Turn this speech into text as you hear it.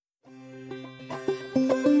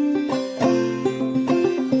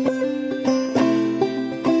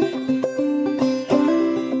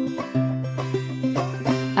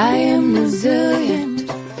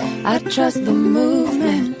trust the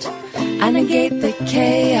movement. I negate the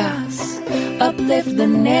chaos, uplift the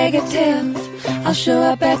negative. I'll show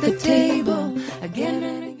up at the table again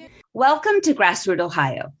and again. Welcome to Grassroot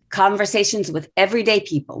Ohio, conversations with everyday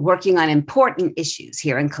people working on important issues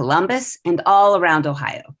here in Columbus and all around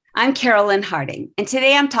Ohio. I'm Carolyn Harding, and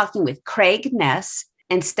today I'm talking with Craig Ness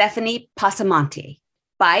and Stephanie Passamonte,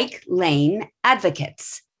 bike lane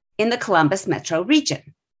advocates in the Columbus metro region.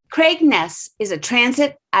 Craig Ness is a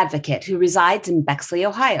transit advocate who resides in Bexley,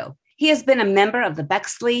 Ohio. He has been a member of the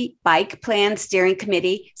Bexley Bike Plan Steering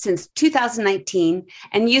Committee since 2019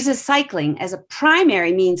 and uses cycling as a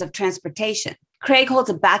primary means of transportation. Craig holds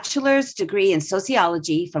a bachelor's degree in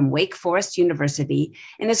sociology from Wake Forest University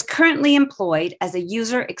and is currently employed as a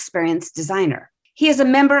user experience designer. He is a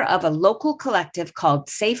member of a local collective called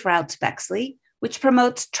Safe Routes Bexley, which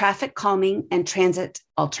promotes traffic calming and transit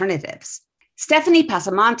alternatives. Stephanie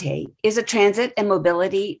Passamonte is a transit and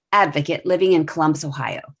mobility advocate living in Columbus,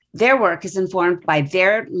 Ohio. Their work is informed by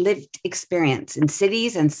their lived experience in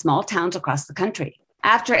cities and small towns across the country.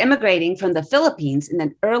 After immigrating from the Philippines in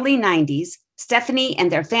the early 90s, Stephanie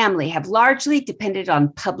and their family have largely depended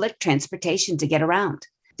on public transportation to get around.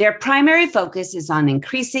 Their primary focus is on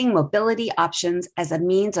increasing mobility options as a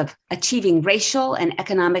means of achieving racial and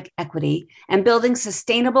economic equity and building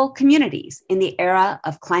sustainable communities in the era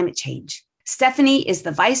of climate change. Stephanie is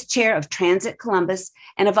the vice chair of Transit Columbus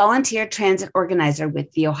and a volunteer transit organizer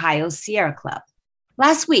with the Ohio Sierra Club.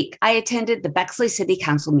 Last week, I attended the Bexley City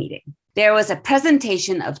Council meeting. There was a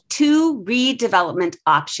presentation of two redevelopment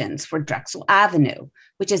options for Drexel Avenue,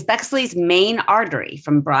 which is Bexley's main artery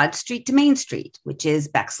from Broad Street to Main Street, which is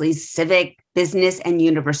Bexley's civic, business, and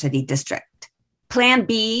university district. Plan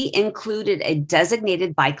B included a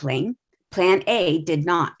designated bike lane. Plan A did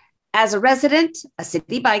not. As a resident, a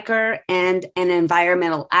city biker, and an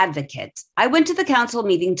environmental advocate, I went to the council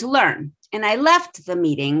meeting to learn, and I left the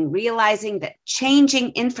meeting realizing that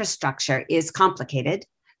changing infrastructure is complicated,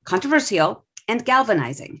 controversial, and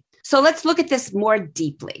galvanizing. So let's look at this more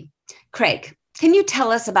deeply. Craig, can you tell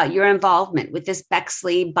us about your involvement with this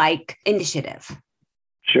Bexley Bike Initiative?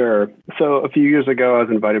 Sure. So a few years ago, I was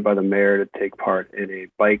invited by the mayor to take part in a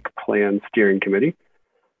bike plan steering committee.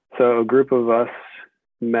 So a group of us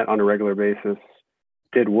met on a regular basis,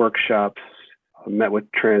 did workshops, met with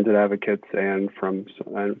transit advocates and from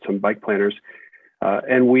some bike planners,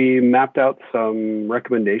 and we mapped out some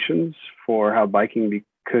recommendations for how biking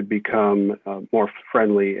could become more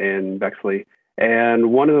friendly in Bexley.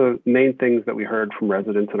 And one of the main things that we heard from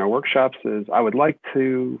residents in our workshops is, I would like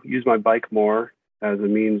to use my bike more as a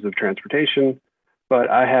means of transportation, but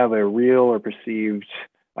I have a real or perceived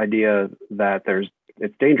idea that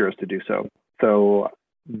it's dangerous to do so. So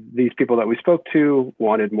these people that we spoke to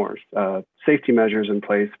wanted more safety measures in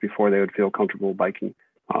place before they would feel comfortable biking.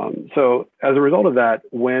 So as a result of that,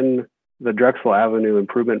 when the Drexel Avenue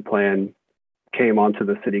Improvement Plan came onto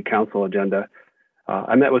the city council agenda,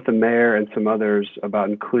 I met with the mayor and some others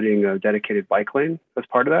about including a dedicated bike lane as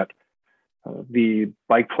part of that. The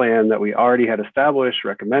bike plan that we already had established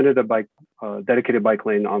recommended a dedicated bike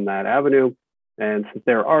lane on that avenue. And since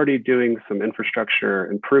they're already doing some infrastructure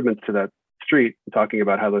improvements to that street, talking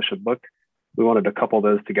about how those should look, we wanted to couple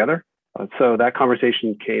those together. So that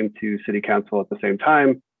conversation came to city council at the same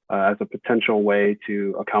time as a potential way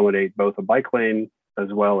to accommodate both a bike lane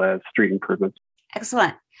as well as street improvements.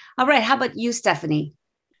 Excellent. All right. How about you, Stephanie?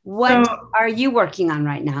 What are you working on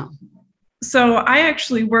right now? So I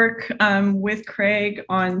actually work with Craig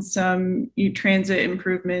on some transit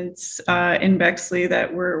improvements in Bexley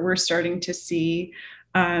that we're starting to see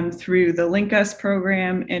through the Link Us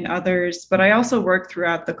program and others, but I also work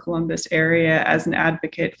throughout the Columbus area as an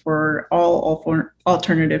advocate for all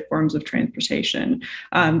alternative forms of transportation.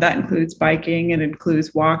 That includes biking, it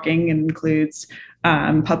includes walking, it includes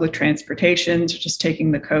public transportation, so just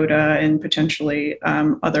taking the COTA and potentially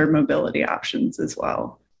other mobility options as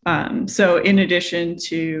well. So in addition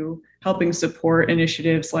to helping support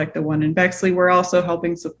initiatives like the one in Bexley, we're also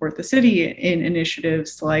helping support the city in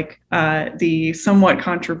initiatives like the somewhat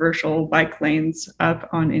controversial bike lanes up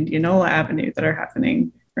on Indianola Avenue that are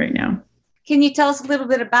happening right now. Can you tell us a little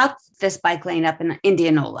bit about this bike lane up in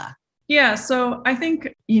Indianola? Yeah, so I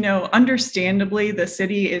think, understandably, the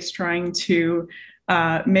city is trying to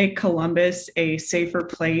make Columbus a safer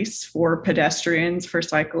place for pedestrians, for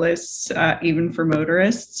cyclists, even for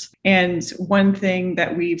motorists. And one thing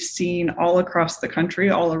that we've seen all across the country,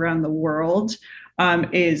 all around the world,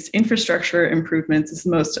 is infrastructure improvements is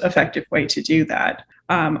the most effective way to do that.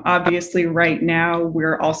 Obviously, right now,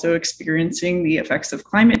 we're also experiencing the effects of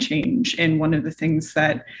climate change. And one of the things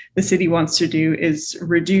that the city wants to do is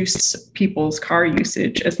reduce people's car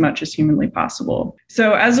usage as much as humanly possible.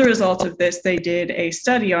 So as a result of this, they did a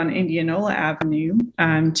study on Indianola Avenue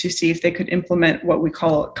to see if they could implement what we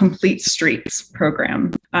call a Complete Streets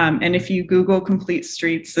program. And if you Google Complete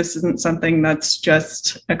Streets, this isn't something that's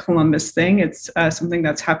just a Columbus thing. It's something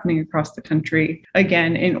that's happening across the country.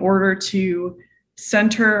 Again, in order to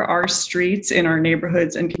center our streets in our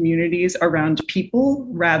neighborhoods and communities around people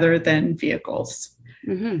rather than vehicles.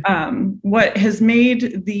 Mm-hmm. What has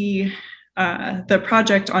made the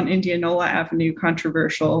project on Indianola Avenue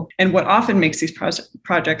controversial, and what often makes these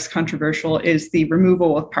projects controversial, is the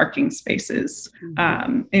removal of parking spaces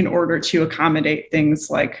in order to accommodate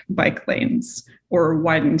things like bike lanes or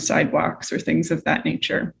widened sidewalks or things of that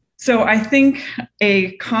nature. So I think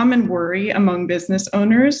a common worry among business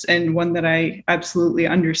owners, and one that I absolutely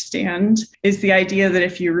understand, is the idea that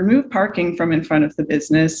if you remove parking from in front of the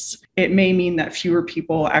business, it may mean that fewer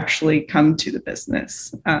people actually come to the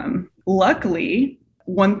business. Luckily,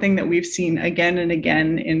 one thing that we've seen again and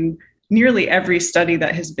again in nearly every study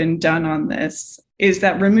that has been done on this is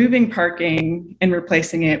that removing parking and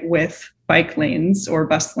replacing it with bike lanes or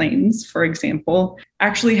bus lanes, for example,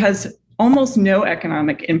 actually has almost no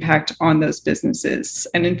economic impact on those businesses.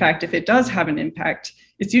 And in fact, if it does have an impact,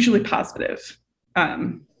 it's usually positive.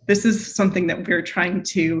 This is something that we're trying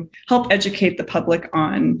to help educate the public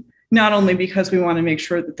on, not only because we want to make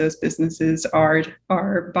sure that those businesses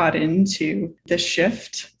are bought into the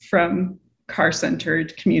shift from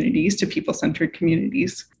car-centered communities to people-centered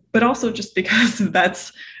communities, but also just because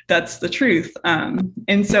that's the truth.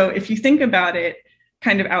 And so if you think about it,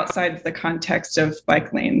 kind of outside of the context of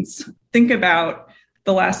bike lanes, think about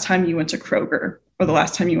the last time you went to Kroger or the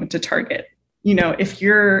last time you went to Target. You know, if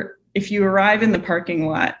you arrive in the parking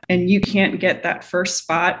lot and you can't get that first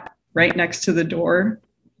spot right next to the door,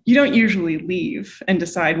 you don't usually leave and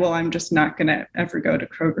decide, well, I'm just not going to ever go to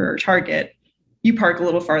Kroger or Target. You park a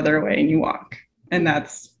little farther away and you walk. And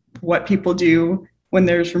that's what people do when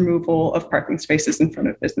there's removal of parking spaces in front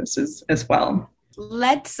of businesses as well.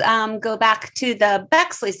 Let's go back to the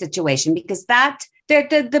Bexley situation, because that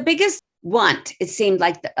the biggest want, it seemed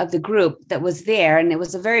like, of the group that was there, and it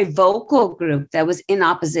was a very vocal group that was in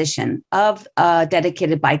opposition of a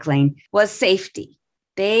dedicated bike lane, was safety.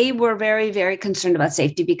 They were very, very concerned about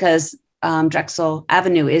safety because Drexel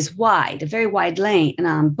Avenue is wide, a very wide lane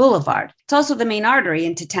boulevard. It's also the main artery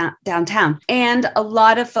into downtown. And a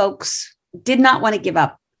lot of folks did not want to give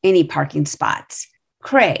up any parking spots.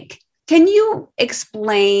 Craig, can you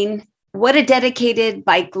explain what a dedicated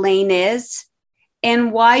bike lane is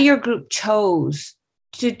and why your group chose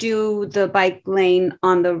to do the bike lane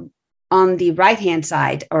on the right-hand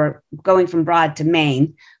side, or going from Broad to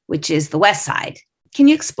Main, which is the west side? Can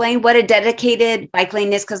you explain what a dedicated bike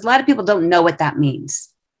lane is? Because a lot of people don't know what that means.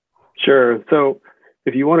 Sure. So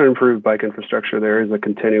if you want to improve bike infrastructure, there is a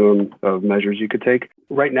continuum of measures you could take.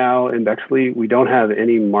 Right now in Bexley, we don't have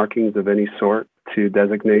any markings of any sort to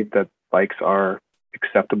designate that bikes are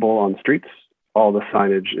acceptable on streets. All the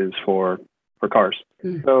signage is for cars.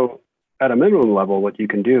 Mm. So at a minimum level, what you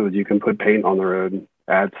can do is you can put paint on the road,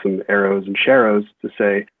 add some arrows and sharrows to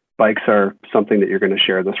say bikes are something that you're going to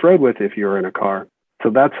share this road with if you're in a car. So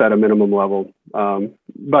that's at a minimum level.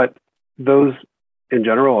 But those in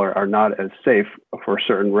general are not as safe for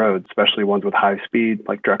certain roads, especially ones with high speed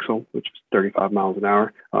like Drexel, which is 35 miles an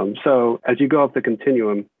hour. So as you go up the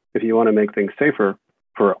continuum, if you want to make things safer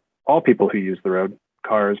for all people who use the road,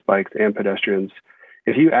 cars, bikes, and pedestrians,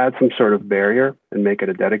 if you add some sort of barrier and make it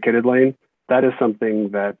a dedicated lane, that is something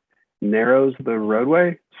that narrows the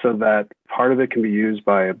roadway so that part of it can be used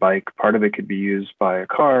by a bike, part of it could be used by a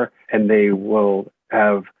car, and they will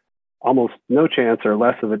have almost no chance or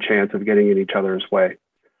less of a chance of getting in each other's way.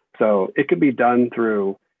 So it could be done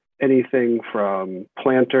through anything from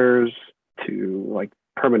planters to like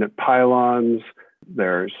permanent pylons.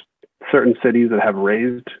 There's certain cities that have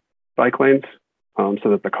raised bike lanes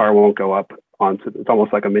so that the car won't go up onto, it's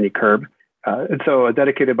almost like a mini curb. And so a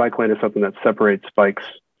dedicated bike lane is something that separates bikes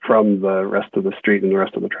from the rest of the street and the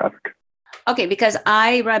rest of the traffic. Okay, because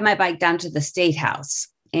I ride my bike down to the State House,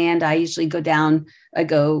 and I usually I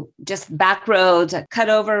go just back roads, I cut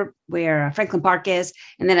over where Franklin Park is,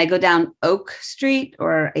 and then I go down Oak Street,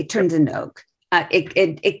 or it turns into Oak.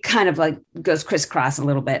 It kind of like goes crisscross a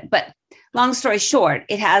little bit, but long story short,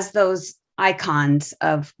 it has those icons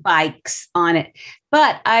of bikes on it,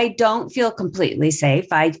 but I don't feel completely safe.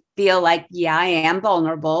 I feel like, yeah, I am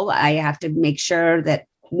vulnerable. I have to make sure that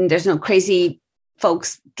there's no crazy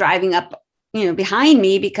folks driving up, behind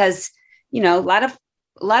me because, a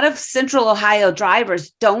lot of Central Ohio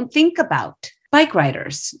drivers don't think about bike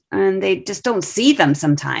riders and they just don't see them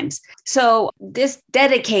sometimes. So this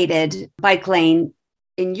dedicated bike lane,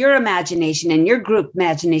 in your imagination, in your group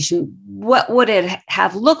imagination, what would it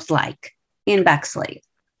have looked like in Bexley?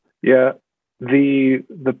 Yeah, the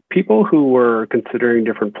people who were considering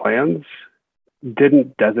different plans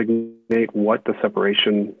didn't designate what the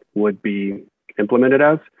separation would be implemented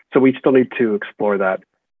as. So we still need to explore that.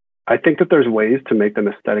 I think that there's ways to make them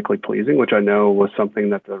aesthetically pleasing, which I know was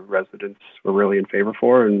something that the residents were really in favor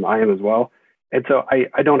for, and I am as well. And so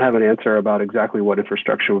I don't have an answer about exactly what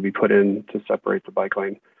infrastructure would be put in to separate the bike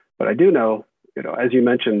lane. But I do know, as you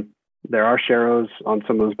mentioned, there are sharrows on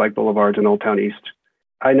some of those bike boulevards in Old Town East.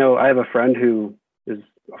 I know I have a friend who is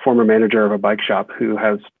a former manager of a bike shop who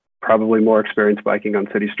has probably more experience biking on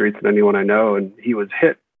city streets than anyone I know. And he was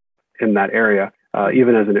hit in that area,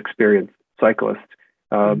 even as an experienced cyclist.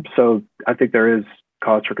 So I think there is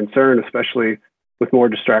cause for concern, especially with more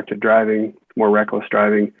distracted driving, more reckless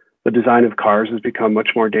driving. The design of cars has become much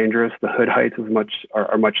more dangerous. The hood heights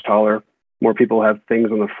are much taller. More people have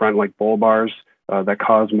things on the front like bull bars that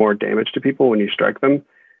cause more damage to people when you strike them.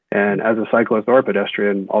 And as a cyclist or a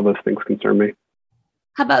pedestrian, all those things concern me.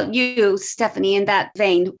 How about you, Stephanie, in that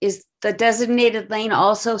vein? Is the designated lane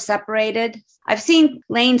also separated? I've seen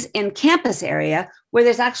lanes in campus area where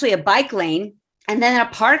there's actually a bike lane and then a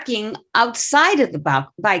parking outside of the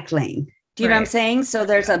bike lane. Do you know what I'm saying? So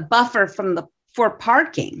there's a buffer for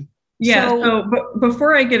parking. Yeah. So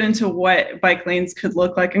before I get into what bike lanes could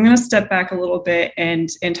look like, I'm going to step back a little bit and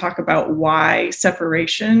talk about why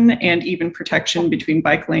separation and even protection between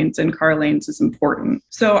bike lanes and car lanes is important.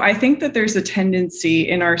 So I think that there's a tendency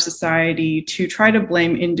in our society to try to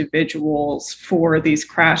blame individuals for these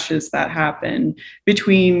crashes that happen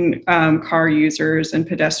between car users and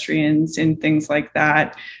pedestrians and things like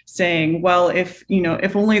that, saying, well, if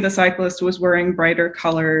only the cyclist was wearing brighter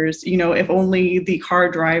colors, if only the car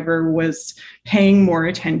driver was paying more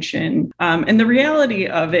attention. And the reality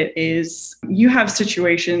of it is you have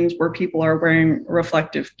situations where people are wearing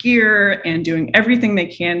reflective gear and doing everything they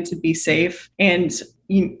can to be safe. And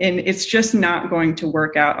it's just not going to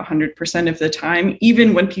work out 100% of the time,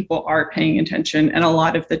 even when people are paying attention. And a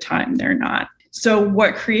lot of the time they're not. So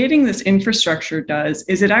what creating this infrastructure does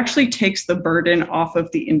is it actually takes the burden off of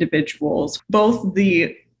the individuals, both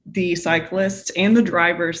the cyclists and the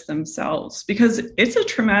drivers themselves, because it's a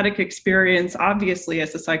traumatic experience, obviously,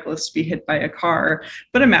 as a cyclist to be hit by a car.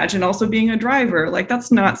 But imagine also being a driver. Like,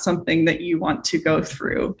 that's not something that you want to go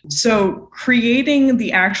through. So creating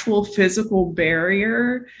the actual physical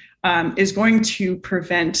barrier is going to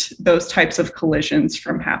prevent those types of collisions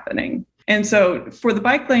from happening. And so for the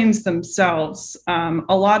bike lanes themselves,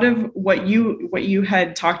 a lot of what you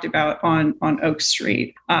had talked about on Oak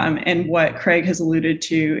Street and what Craig has alluded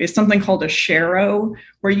to is something called a sharrow,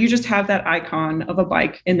 where you just have that icon of a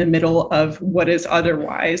bike in the middle of what is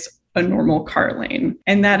otherwise a normal car lane.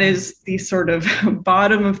 And that is the sort of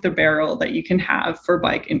bottom of the barrel that you can have for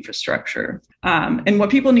bike infrastructure. And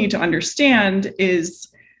what people need to understand is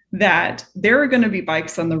that there are going to be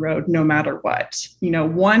bikes on the road no matter what.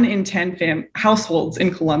 1 in 10 households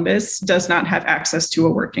in Columbus does not have access to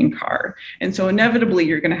a working car. And so inevitably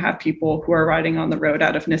you're going to have people who are riding on the road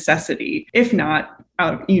out of necessity, if not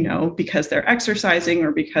out, because they're exercising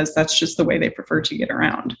or because that's just the way they prefer to get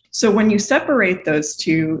around. So when you separate those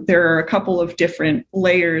two, there are a couple of different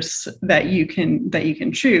layers that you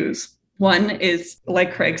can choose. One is,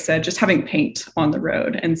 like Craig said, just having paint on the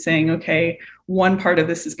road and saying, okay, one part of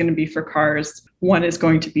this is going to be for cars, one is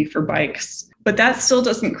going to be for bikes. But that still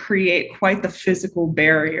doesn't create quite the physical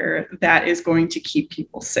barrier that is going to keep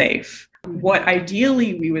people safe. What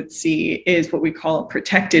ideally we would see is what we call a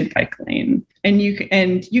protected bike lane. And you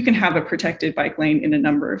can have a protected bike lane in a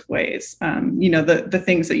number of ways. The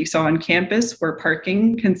things that you saw on campus where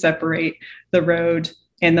parking can separate the road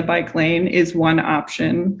and the bike lane is one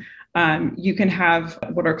option. You can have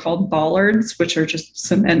what are called bollards, which are just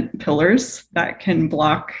cement pillars that can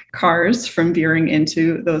block cars from veering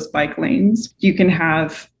into those bike lanes. You can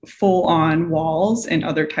have full-on walls and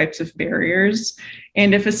other types of barriers.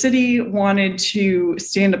 And if a city wanted to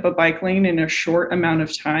stand up a bike lane in a short amount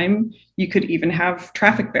of time, you could even have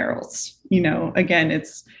traffic barrels. Again,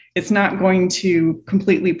 it's not going to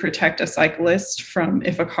completely protect a cyclist from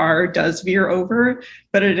if a car does veer over,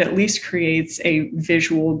 but it at least creates a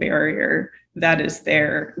visual barrier that is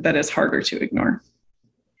there that is harder to ignore.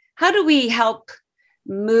 How do we help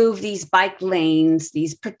move these bike lanes,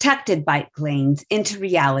 these protected bike lanes, into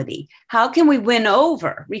reality? How can we win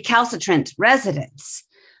over recalcitrant residents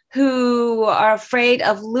who are afraid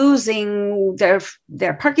of losing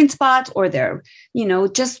their parking spots or their,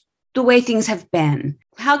 just the way things have been.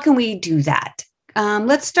 How can we do that?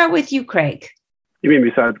 Let's start with you, Craig. You mean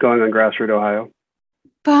besides going on Grassroot Ohio?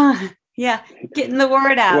 Yeah, getting the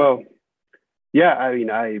word out. Well, yeah, I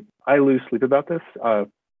mean, I lose sleep about this.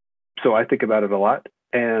 So I think about it a lot.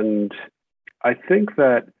 And I think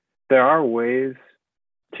that there are ways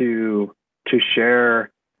to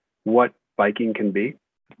share what biking can be.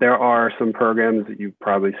 There are some programs that you've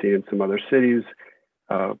probably seen in some other cities.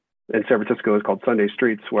 In San Francisco, it's called Sunday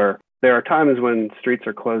Streets, where there are times when streets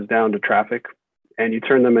are closed down to traffic and you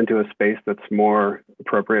turn them into a space that's more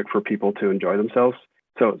appropriate for people to enjoy themselves.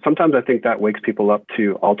 So sometimes I think that wakes people up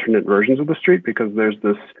to alternate versions of the street, because there's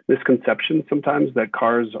this misconception sometimes that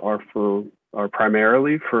cars are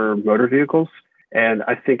primarily for motor vehicles. And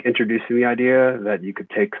I think introducing the idea that you could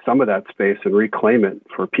take some of that space and reclaim it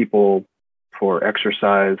for people, for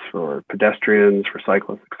exercise, for pedestrians, for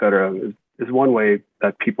cyclists, et cetera, is one way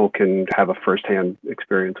that people can have a firsthand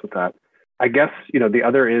experience with that. I guess, the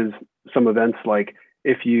other is some events like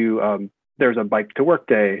if you, there's a bike to work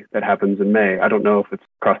day that happens in May. I don't know if it's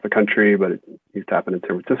across the country, but it used to happen in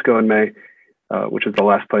San Francisco in May, which is the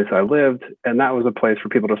last place I lived. And that was a place for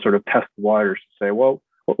people to sort of test the waters to say, well,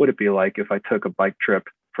 what would it be like if I took a bike trip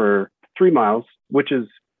for 3 miles, which is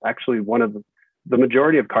actually one of the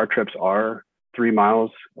majority of car trips are 3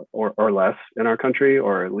 miles or less in our country,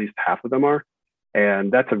 or at least half of them are.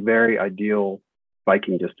 And that's a very ideal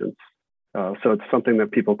biking distance. So it's something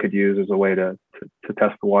that people could use as a way to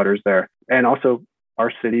test the waters there. And also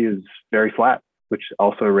our city is very flat, which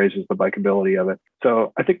also raises the bikeability of it.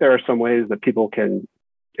 So I think there are some ways that people can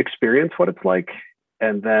experience what it's like.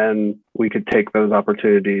 And then we could take those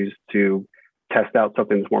opportunities to test out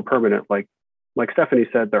something that's more permanent. Like Stephanie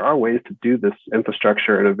said, there are ways to do this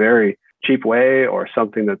infrastructure in a very cheap way, or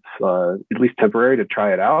something that's at least temporary, to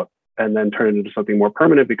try it out and then turn it into something more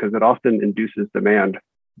permanent, because it often induces demand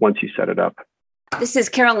once you set it up. This is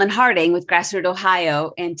Carolyn Harding with Grassroot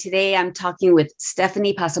Ohio, and today I'm talking with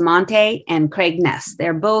Stephanie Pasamonte and Craig Ness.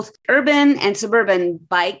 They're both urban and suburban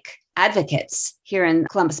bike advocates here in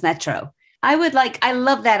Columbus Metro. I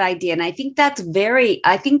love that idea. And I think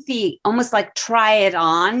the almost like try it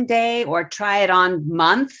on day or try it on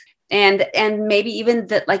month, and maybe even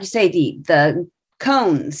like you say, the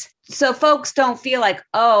cones. So folks don't feel like,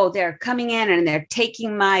 oh, they're coming in and they're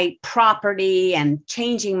taking my property and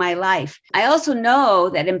changing my life. I also know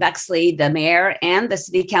that in Bexley, the mayor and the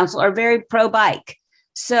city council are very pro-bike.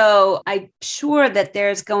 So I'm sure that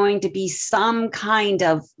there's going to be some kind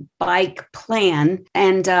of bike plan.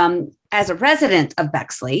 And as a resident of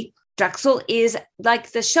Bexley, Drexel is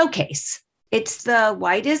like the showcase. It's the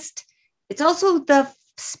widest. It's also the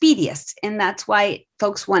speediest. And that's why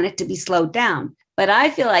folks want it to be slowed down. But I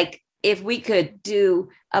feel like if we could do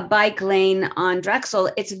a bike lane on Drexel,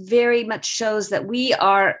 it's very much shows that we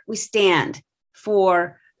stand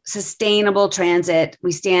for sustainable transit.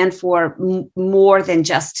 We stand for more than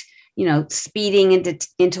just, speeding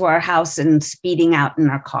into our house and speeding out in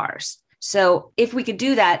our cars. So if we could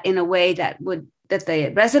do that in a way that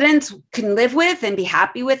the residents can live with and be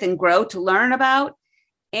happy with and grow to learn about,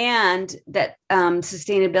 and that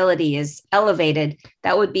sustainability is elevated,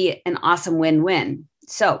 that would be an awesome win-win.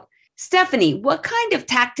 So Stephanie, what kind of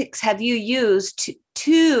tactics have you used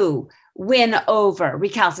to win over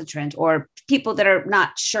recalcitrant or people that are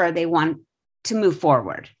not sure they want to move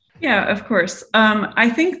forward? Yeah, of course. I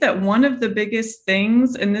think that one of the biggest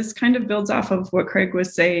things, and this kind of builds off of what Craig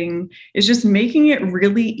was saying, is just making it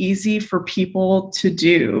really easy for people to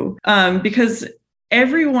do. Because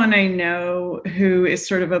everyone I know who is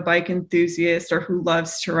sort of a bike enthusiast or who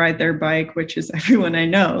loves to ride their bike, which is everyone I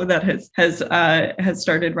know that has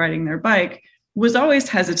started riding their bike, was always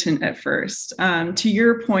hesitant at first. To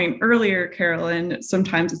your point earlier, Carolyn,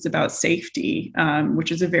 sometimes it's about safety, which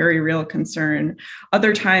is a very real concern.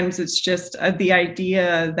 Other times it's just the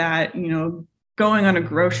idea that, going on a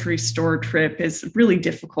grocery store trip is really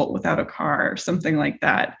difficult without a car or something like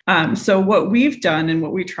that. So what we've done and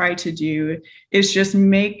what we try to do is just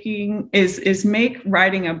make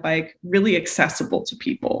riding a bike really accessible to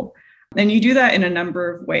people. And you do that in a number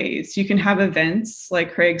of ways. You can have events,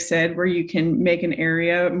 like Craig said, where you can make an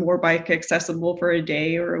area more bike accessible for a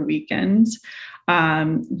day or a weekend.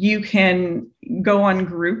 You can go on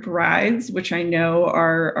group rides, which I know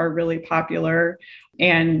are really popular.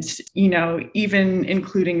 And, even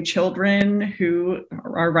including children who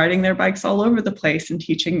are riding their bikes all over the place and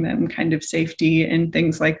teaching them kind of safety and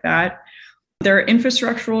things like that. There are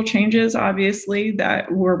infrastructural changes, obviously,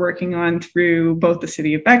 that we're working on through both the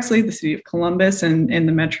city of Bexley, the city of Columbus, and in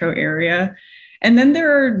the metro area. And then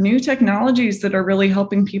there are new technologies that are really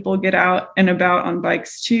helping people get out and about on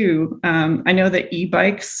bikes too. I know that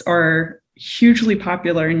e-bikes are hugely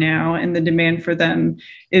popular now and the demand for them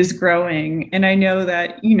is growing. And I know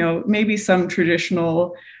that, maybe some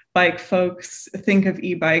traditional bike folks think of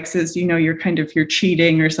e-bikes as, you're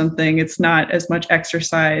cheating or something. It's not as much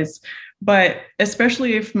exercise. But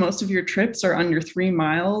especially if most of your trips are under 3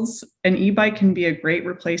 miles, an e-bike can be a great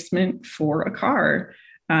replacement for a car.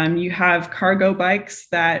 You have cargo bikes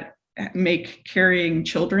that make carrying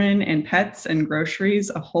children and pets and groceries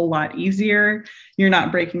a whole lot easier. You're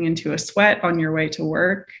not breaking into a sweat on your way to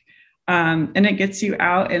work. And it gets you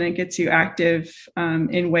out and it gets you active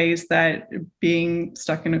in ways that being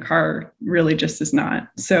stuck in a car really just is not.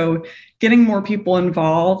 So getting more people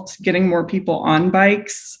involved, getting more people on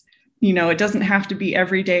bikes, it doesn't have to be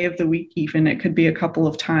every day of the week, even. It could be a couple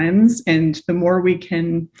of times. And the more we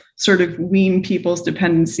can sort of wean people's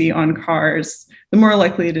dependency on cars, the more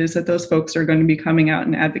likely it is that those folks are going to be coming out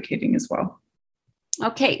and advocating as well.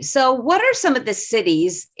 Okay, so what are some of the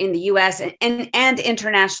cities in the US and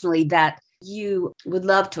internationally that you would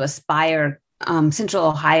love to aspire Central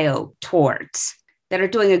Ohio towards that are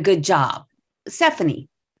doing a good job? Stephanie.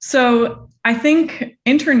 So I think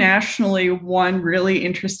internationally, one really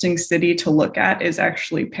interesting city to look at is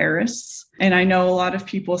actually Paris. And I know a lot of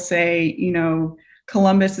people say,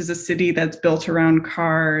 Columbus is a city that's built around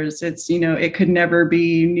cars. It's, it could never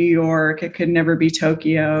be New York. It could never be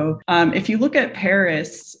Tokyo. If you look at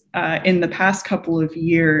Paris in the past couple of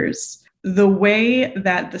years, the way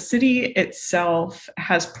that the city itself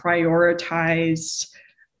has prioritized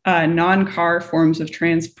non-car forms of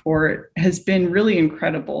transport has been really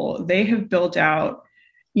incredible. They have built out,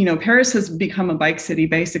 Paris has become a bike city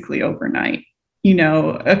basically overnight,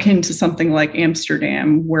 akin to something like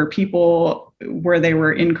Amsterdam, where people, where they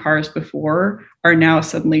were in cars before, are now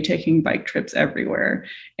suddenly taking bike trips everywhere.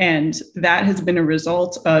 And that has been a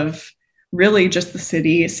result of really just the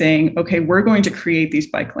city saying, okay, we're going to create these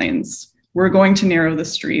bike lanes. We're going to narrow the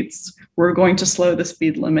streets. We're going to slow the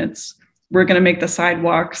speed limits. We're going to make the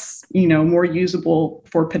sidewalks, more usable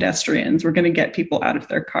for pedestrians. We're going to get people out of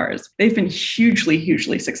their cars. They've been hugely,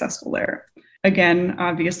 hugely successful there. Again,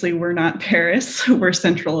 obviously, we're not Paris, we're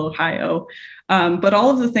Central Ohio. But all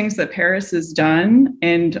of the things that Paris has done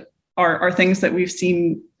and are things that we've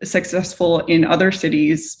seen successful in other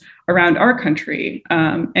cities around our country,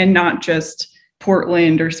 and not just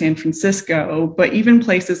Portland or San Francisco, but even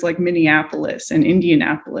places like Minneapolis and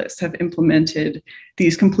Indianapolis have implemented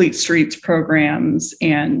these complete streets programs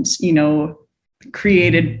and,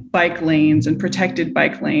 created bike lanes and protected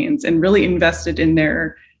bike lanes and really invested in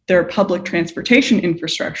their public transportation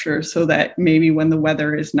infrastructure so that maybe when the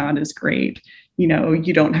weather is not as great,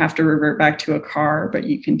 you don't have to revert back to a car, but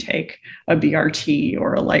you can take a BRT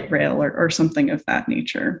or a light rail or something of that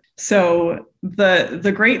nature. So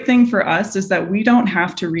the great thing for us is that we don't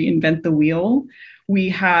have to reinvent the wheel. We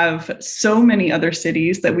have so many other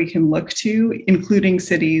cities that we can look to, including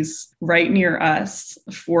cities right near us,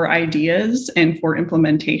 for ideas and for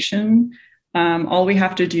implementation. All we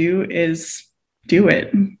have to do is do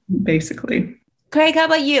it, basically. Craig, how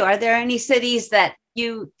about you? Are there any cities that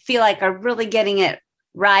you feel like are really getting it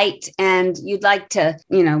right and you'd like to,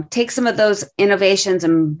 take some of those innovations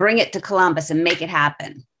and bring it to Columbus and make it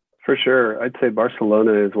happen? For sure. I'd say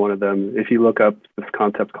Barcelona is one of them. If you look up this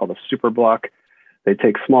concept called a super block, they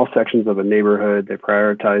take small sections of a neighborhood, they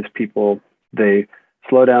prioritize people, they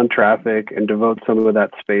slow down traffic and devote some of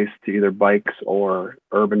that space to either bikes or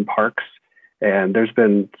urban parks. And there's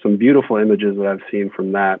been some beautiful images that I've seen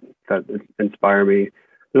from that inspire me.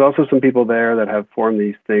 There's also some people there that have formed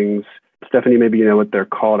these things. Stephanie, maybe you know what they're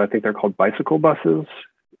called. I think they're called bicycle buses.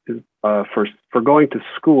 For going to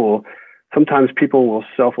school, sometimes people will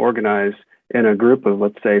self-organize in a group of,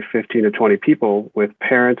 let's say, 15 to 20 people with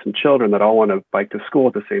parents and children that all want to bike to school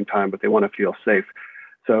at the same time, but they want to feel safe.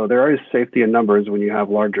 So there is safety in numbers when you have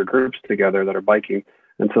larger groups together that are biking.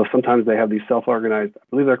 And so sometimes they have these self-organized, I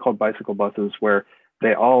believe they're called bicycle buses, where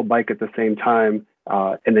they all bike at the same time,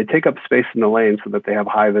 and they take up space in the lane so that they have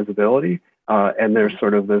high visibility. And there's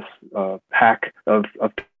sort of this pack of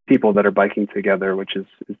people that are biking together, which is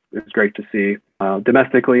great to see.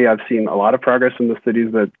 Domestically, I've seen a lot of progress in the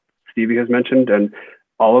cities that Stevie has mentioned, and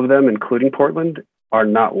all of them, including Portland, are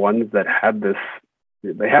not ones that had this.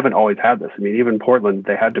 They haven't always had this. I mean, even Portland,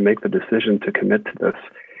 they had to make the decision to commit to this.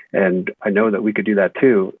 And I know that we could do that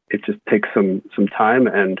too. It just takes some time,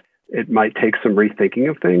 and it might take some rethinking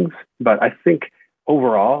of things. But I think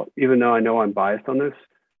overall, even though I know I'm biased on this,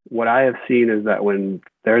 what I have seen is that when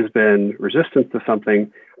there's been resistance to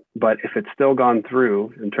something, but if it's still gone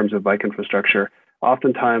through in terms of bike infrastructure,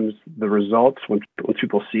 oftentimes the results when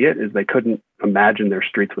people see it is they couldn't imagine their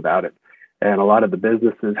streets without it. And a lot of the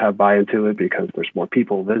businesses have buy into it because there's more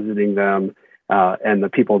people visiting them, and the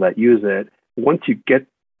people that use it. Once you get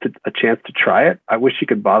a chance to try it, I wish you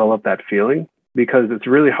could bottle up that feeling, because it's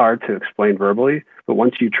really hard to explain verbally. But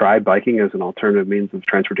once you try biking as an alternative means of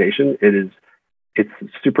transportation, it's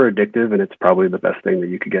super addictive, and it's probably the best thing that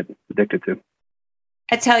you could get addicted to.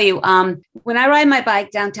 I tell you, when I ride my bike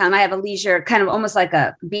downtown, I have a leisure, kind of almost like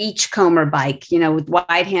a beachcomber bike, with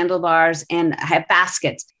wide handlebars, and I have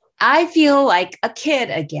baskets. I feel like a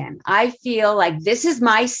kid again. I feel like this is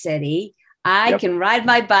my city. I can ride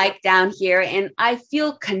my bike down here and I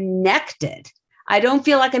feel connected. I don't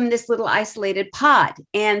feel like I'm in this little isolated pod.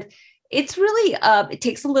 And it's really, it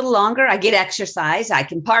takes a little longer. I get exercise. I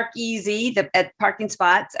can park easy at parking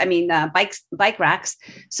spots. Bike racks.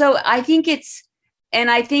 So I think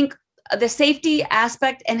the safety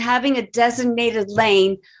aspect and having a designated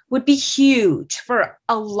lane would be huge for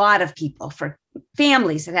a lot of people, for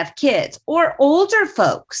families that have kids or older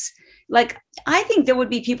folks. Like, I think there would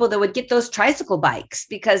be people that would get those tricycle bikes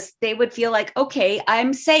because they would feel like, okay,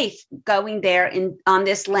 I'm safe going there on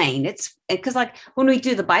this lane. It's because like when we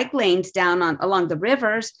do the bike lanes down along the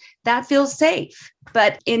rivers, that feels safe.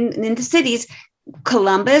 But in the cities,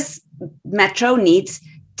 Columbus Metro needs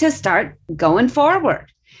to start going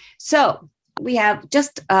forward. So we have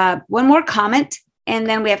just one more comment and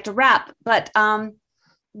then we have to wrap. But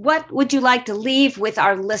what would you like to leave with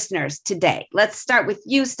our listeners today? Let's start with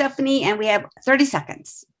you, Stephanie, and we have 30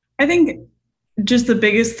 seconds. I think just the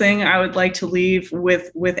biggest thing I would like to leave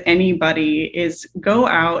with anybody is go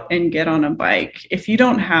out and get on a bike. If you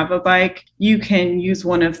don't have a bike, you can use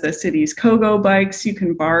one of the city's Kogo bikes. You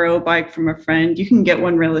can borrow a bike from a friend. You can get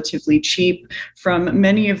one relatively cheap from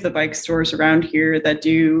many of the bike stores around here that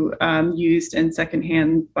do used and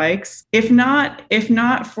secondhand bikes. If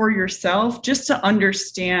not for yourself, just to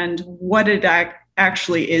understand what it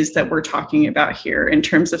actually is that we're talking about here in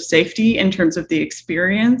terms of safety, in terms of the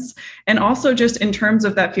experience, and also just in terms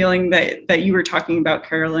of that feeling that you were talking about,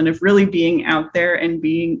 Carolyn, of really being out there and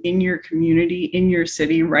being in your community, in your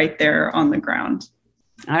city, right there on the ground.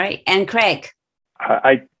 All right. And Craig?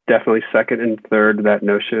 I definitely second and third that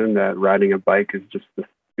notion that riding a bike is just this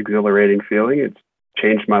exhilarating feeling. It's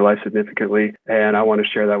changed my life significantly, and I want to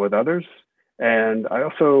share that with others. And I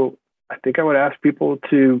think I would ask people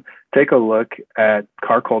to take a look at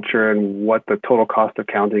car culture and what the total cost of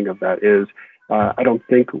counting of that is. I don't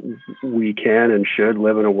think we can and should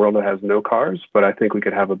live in a world that has no cars, but I think we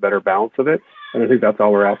could have a better balance of it. And I think that's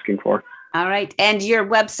all we're asking for. All right. And your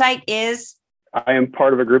website is? I am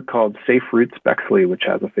part of a group called Safe Routes Bexley, which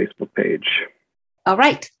has a Facebook page. All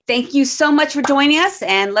right. Thank you so much for joining us,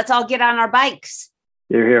 and let's all get on our bikes.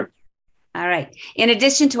 You're here. All right. In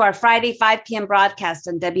addition to our Friday 5 p.m. broadcast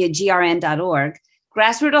on WGRN.org,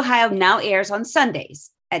 Grassroot Ohio now airs on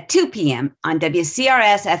Sundays at 2 p.m. on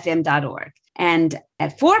WCRSFM.org and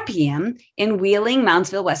at 4 p.m. in Wheeling,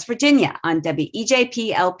 Moundsville, West Virginia on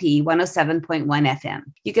WEJP-LP 107.1 FM.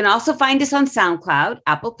 You can also find us on SoundCloud,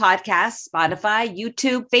 Apple Podcasts, Spotify,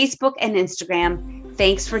 YouTube, Facebook, and Instagram.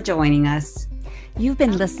 Thanks for joining us. You've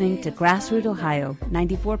been listening to Grassroot Ohio,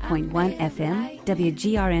 94.1 FM,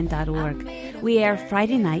 WGRN.org. We air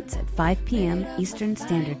Friday nights at 5 p.m. Eastern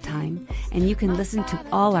Standard Time, and you can listen to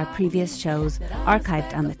all our previous shows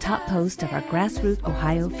archived on the top post of our Grassroot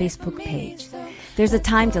Ohio Facebook page. There's a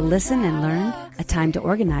time to listen and learn, a time to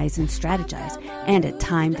organize and strategize, and a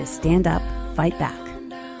time to stand up, fight back.